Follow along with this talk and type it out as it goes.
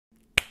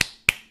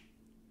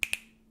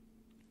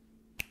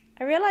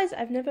I realise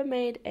I've never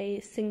made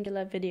a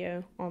singular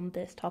video on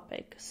this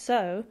topic.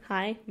 So,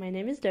 hi, my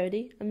name is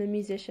Dodie, I'm a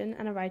musician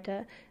and a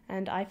writer,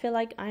 and I feel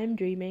like I am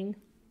dreaming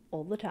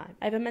all the time.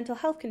 I have a mental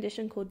health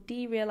condition called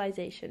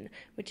derealization,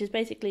 which is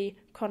basically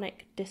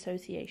chronic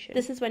dissociation.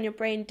 This is when your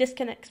brain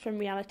disconnects from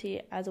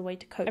reality as a way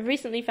to cope. I've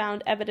recently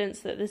found evidence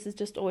that this has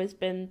just always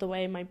been the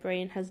way my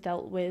brain has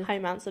dealt with high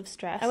amounts of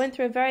stress. I went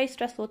through a very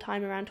stressful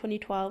time around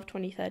 2012,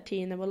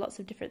 2013. There were lots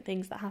of different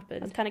things that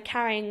happened. I was kind of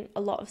carrying a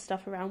lot of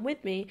stuff around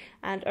with me,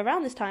 and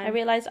around this time I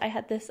realized I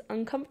had this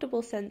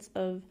uncomfortable sense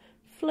of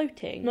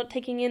floating, not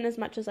taking in as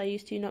much as I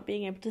used to, not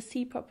being able to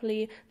see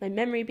properly, my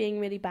memory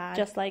being really bad,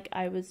 just like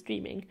I was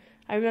dreaming.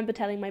 I remember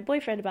telling my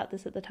boyfriend about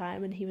this at the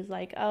time, and he was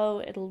like, oh,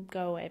 it'll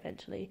go away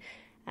eventually.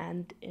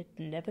 And it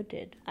never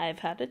did. I've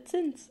had it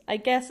since. I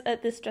guess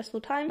at this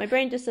stressful time, my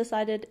brain just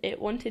decided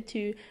it wanted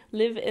to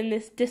live in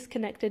this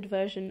disconnected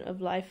version of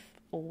life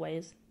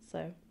always.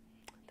 So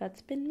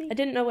that's been me. I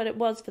didn't know what it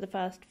was for the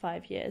first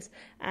 5 years,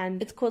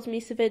 and it's caused me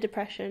severe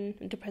depression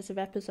and depressive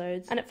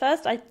episodes. And at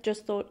first I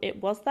just thought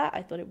it was that.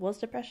 I thought it was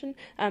depression.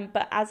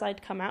 But as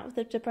I'd come out of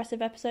the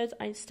depressive episodes,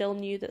 I still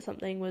knew that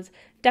something was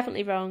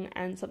definitely wrong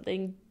and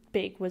something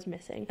big was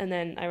missing, and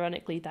then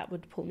ironically that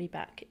would pull me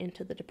back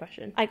into the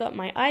depression. I got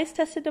my eyes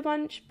tested a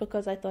bunch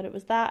because I thought it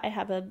was that. I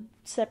have a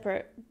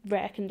separate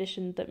rare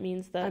condition that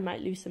means that I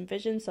might lose some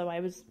vision, so I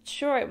was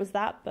sure it was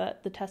that,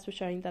 but the test was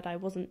showing that I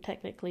wasn't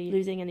technically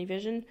losing any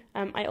vision.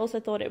 I also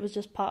thought it was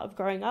just part of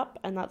growing up,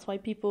 and that's why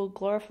people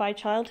glorify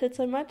childhood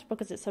so much,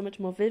 because it's so much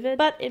more vivid.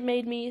 But it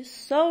made me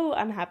so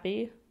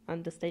unhappy,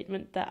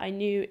 understatement, that I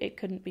knew it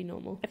couldn't be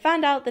normal. I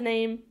found out the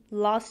name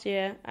last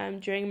year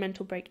during a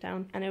mental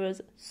breakdown, and it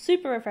was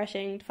super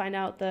refreshing to find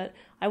out that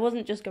I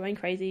wasn't just going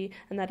crazy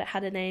and that it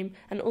had a name,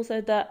 and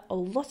also that a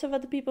lot of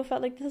other people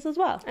felt like this as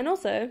well. And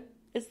also,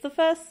 it's the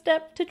first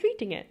step to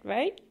treating it,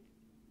 right?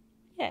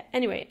 Yeah.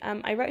 Anyway,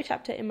 I wrote a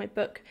chapter in my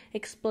book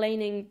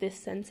explaining this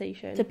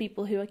sensation to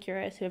people who are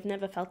curious, who have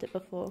never felt it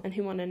before, and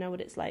who want to know what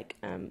it's like,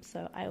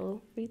 so I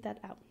will read that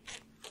out.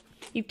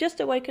 You've just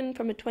awoken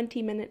from a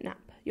 20-minute nap.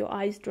 Your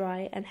eyes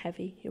dry and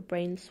heavy, your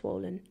brain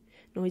swollen.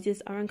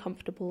 Noises are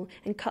uncomfortable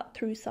and cut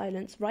through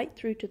silence right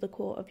through to the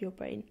core of your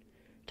brain.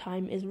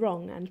 Time is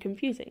wrong and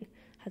confusing.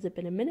 Has it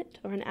been a minute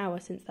or an hour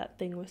since that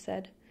thing was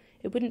said?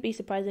 It wouldn't be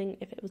surprising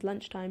if it was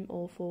lunchtime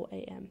or 4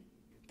 a.m.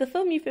 The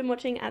film you've been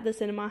watching at the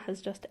cinema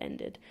has just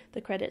ended.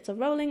 The credits are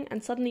rolling,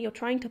 and suddenly you're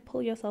trying to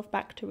pull yourself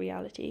back to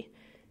reality.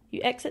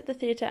 You exit the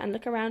theatre and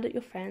look around at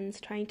your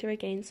friends, trying to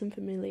regain some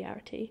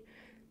familiarity.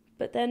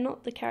 But they're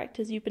not the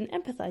characters you've been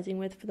empathizing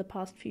with for the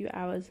past few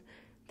hours.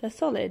 They're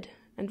solid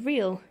and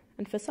real,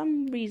 and for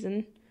some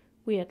reason,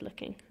 weird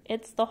looking.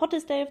 It's the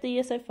hottest day of the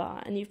year so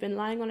far, and you've been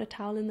lying on a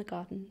towel in the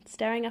garden,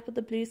 staring up at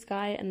the blue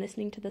sky and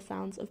listening to the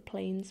sounds of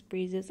planes,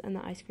 breezes, and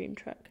the ice cream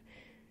truck.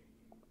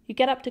 You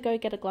get up to go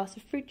get a glass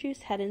of fruit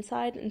juice, head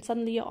inside, and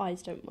suddenly your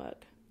eyes don't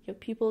work. Your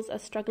pupils are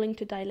struggling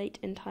to dilate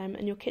in time,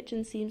 and your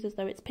kitchen seems as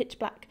though it's pitch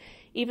black.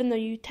 Even though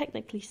you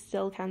technically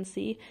still can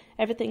see,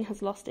 everything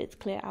has lost its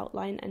clear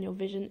outline, and your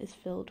vision is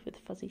filled with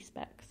fuzzy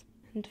specks.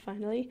 And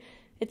finally,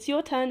 it's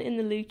your turn in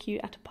the loo queue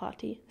at a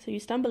party, so you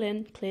stumble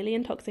in, clearly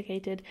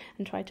intoxicated,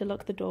 and try to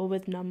lock the door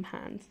with numb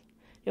hands.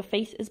 Your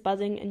face is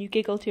buzzing, and you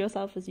giggle to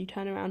yourself as you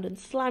turn around and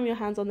slam your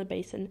hands on the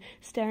basin,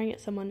 staring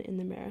at someone in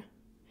the mirror.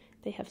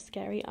 They have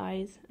scary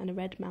eyes and a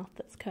red mouth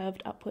that's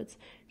curved upwards,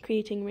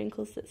 creating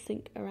wrinkles that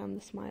sink around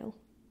the smile.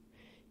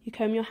 You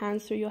comb your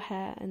hands through your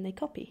hair and they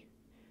copy.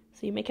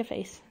 So you make a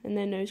face, and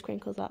their nose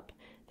crinkles up,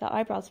 their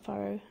eyebrows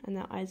furrow, and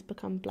their eyes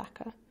become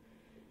blacker.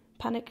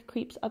 Panic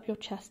creeps up your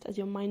chest as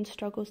your mind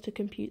struggles to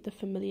compute the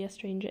familiar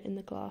stranger in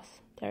the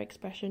glass, their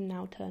expression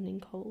now turning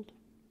cold.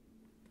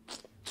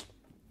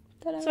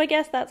 So I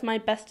guess that's my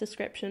best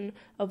description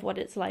of what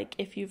it's like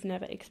if you've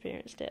never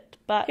experienced it.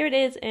 But here it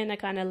is in a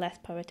kind of less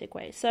poetic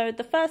way. So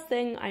the first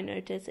thing I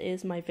notice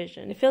is my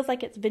vision. It feels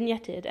like it's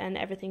vignetted and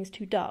everything's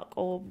too dark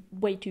or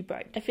way too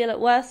bright. I feel it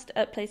worst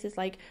at places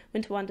like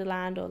Winter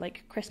Wonderland or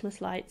like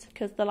Christmas lights,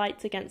 because the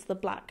lights against the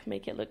black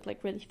make it look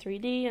like really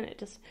 3D, and it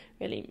just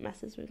really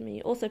messes with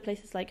me. Also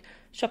places like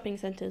shopping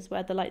centres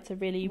where the lights are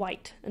really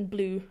white and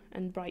blue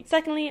and bright.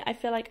 Secondly, I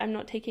feel like I'm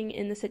not taking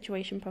in the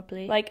situation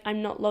properly. Like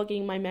I'm not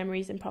logging my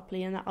memories in properly,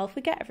 and that I'll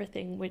forget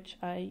everything, which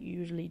I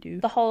usually do.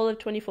 The whole of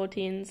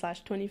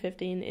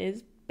 2014/2015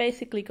 is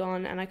basically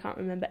gone, and I can't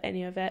remember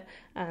any of it.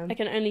 I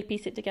can only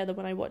piece it together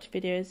when I watch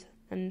videos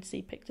and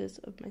see pictures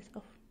of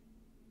myself.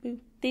 Boo.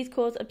 These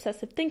cause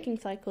obsessive thinking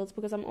cycles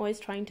because I'm always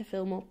trying to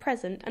feel more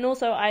present, and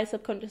also I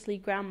subconsciously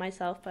ground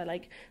myself by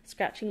like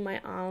scratching my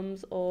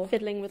arms or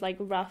fiddling with like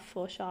rough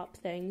or sharp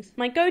things.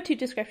 My go-to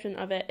description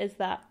of it is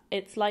that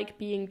it's like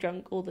being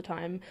drunk all the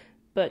time,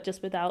 but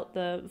just without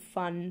the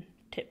fun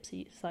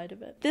tipsy side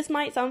of it. This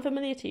might sound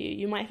familiar to you.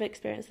 You might have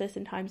experienced this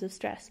in times of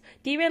stress.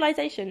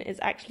 Derealization is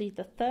actually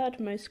the third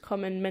most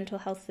common mental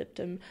health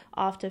symptom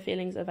after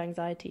feelings of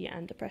anxiety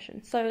and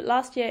depression. So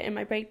last year in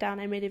my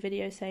breakdown I made a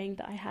video saying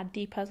that I had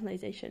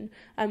depersonalization.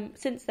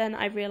 Since then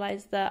I've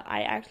realized that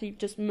I actually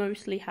just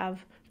mostly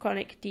have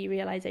chronic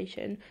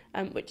derealization,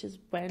 which is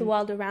when the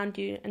world around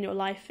you and your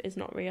life is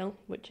not real,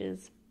 which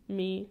is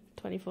me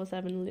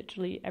 24/7,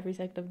 literally every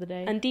second of the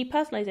day. And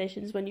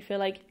depersonalization is when you feel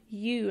like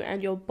you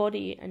and your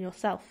body and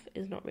yourself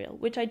is not real,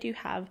 which I do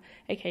have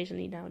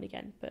occasionally now and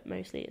again, but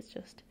mostly it's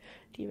just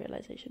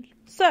derealization.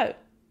 So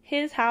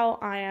here's how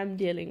I am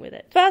dealing with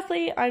it.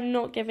 Firstly, I'm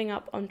not giving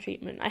up on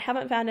treatment. I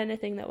haven't found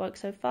anything that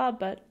works so far,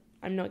 but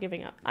I'm not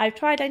giving up. I've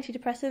tried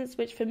antidepressants,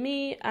 which for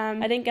me,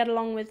 I didn't get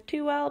along with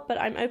too well, but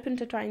I'm open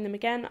to trying them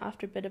again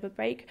after a bit of a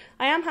break.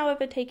 I am,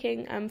 however,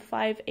 taking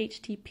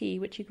 5-HTP,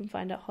 which you can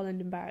find at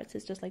Holland & Barrett's.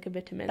 It's just like a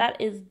vitamin.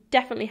 That is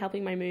definitely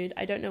helping my mood.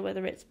 I don't know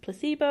whether it's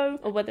placebo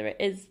or whether it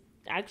is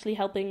actually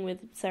helping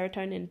with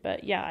serotonin,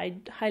 but yeah, I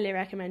highly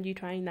recommend you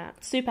trying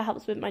that. Super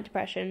helps with my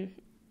depression.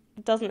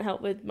 It doesn't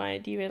help with my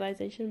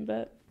derealization,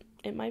 but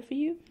it might for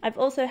you. I've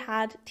also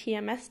had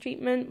TMS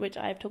treatment, which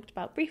I've talked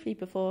about briefly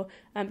before,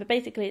 but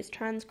basically it's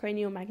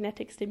transcranial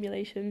magnetic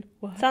stimulation.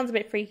 What? Sounds a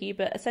bit freaky,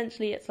 but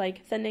essentially it's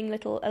like sending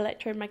little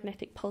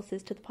electromagnetic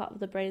pulses to the part of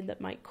the brain that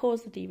might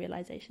cause the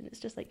derealization. It's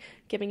just like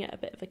giving it a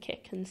bit of a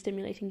kick and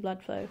stimulating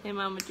blood flow. Hey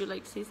Mum, would you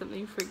like to see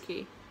something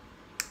freaky?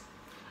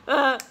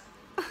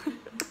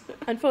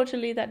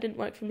 Unfortunately, that didn't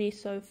work for me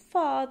so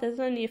far. There's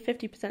only a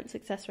 50%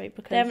 success rate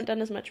because they haven't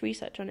done as much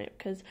research on it,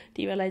 because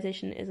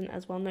derealization isn't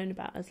as well known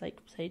about as, like,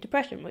 say,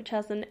 depression, which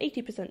has an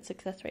 80%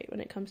 success rate when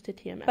it comes to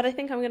TMS. But I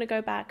think I'm going to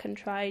go back and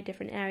try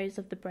different areas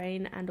of the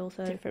brain and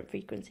also different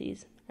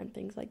frequencies and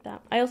things like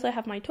that. I also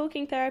have my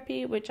talking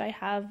therapy, which I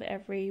have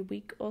every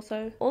week or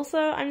so. Also,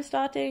 I'm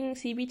starting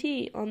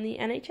CBT on the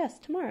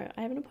NHS tomorrow.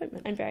 I have an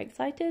appointment. I'm very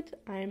excited.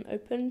 I'm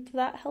open to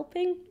that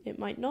helping. It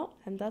might not,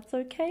 and that's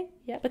okay.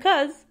 Yeah,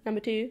 because,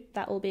 number 2,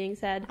 that all being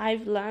said,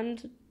 I've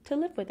learned to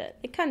live with it.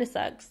 It kind of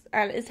sucks,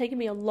 and it's taken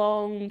me a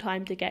long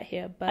time to get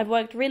here, but I've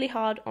worked really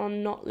hard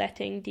on not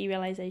letting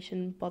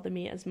derealization bother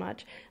me as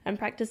much and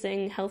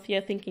practicing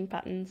healthier thinking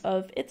patterns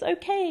of it's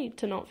okay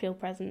to not feel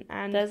present,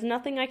 and there's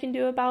nothing I can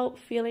do about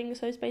feeling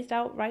so spaced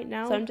out right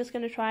now, so I'm just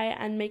going to try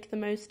and make the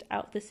most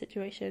out of this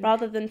situation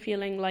rather than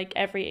feeling like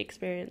every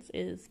experience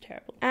is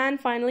terrible. And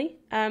finally,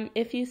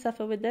 if you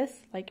suffer with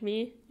this, like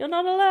me, you're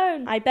not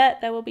alone. I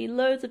bet there will be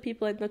loads of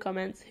people in the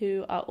comments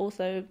who are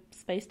also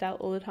spaced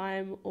out all the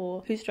time,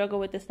 or who struggle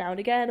with this now and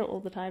again, or all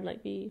the time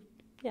like me.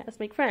 Yeah, let's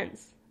make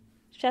friends.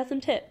 Share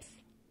some tips,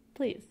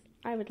 please.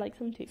 I would like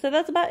some too. So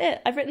that's about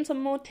it. I've written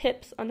some more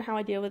tips on how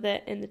I deal with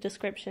it in the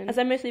description, as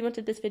I mostly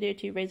wanted this video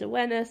to raise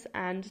awareness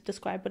and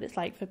describe what it's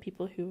like for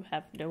people who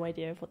have no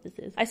idea of what this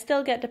is. I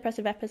still get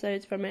depressive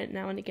episodes from it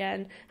now and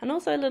again, and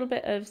also a little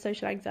bit of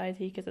social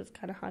anxiety because it's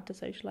kind of hard to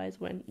socialize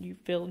when you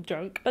feel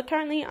drunk. But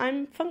currently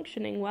I'm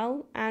functioning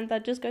well, and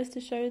that just goes to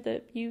show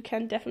that you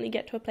can definitely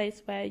get to a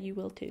place where you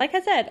will too. Like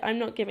I said, I'm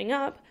not giving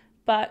up,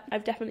 but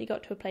I've definitely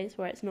got to a place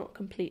where it's not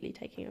completely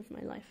taking over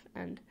my life,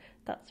 and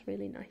that's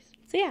really nice.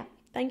 So yeah,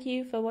 thank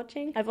you for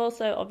watching. I've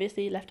also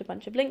obviously left a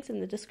bunch of links in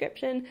the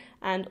description,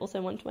 and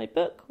also one to my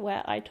book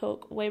where I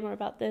talk way more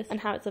about this and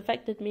how it's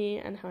affected me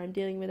and how I'm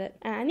dealing with it.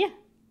 And yeah,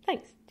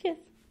 thanks. Cheers.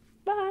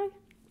 Bye.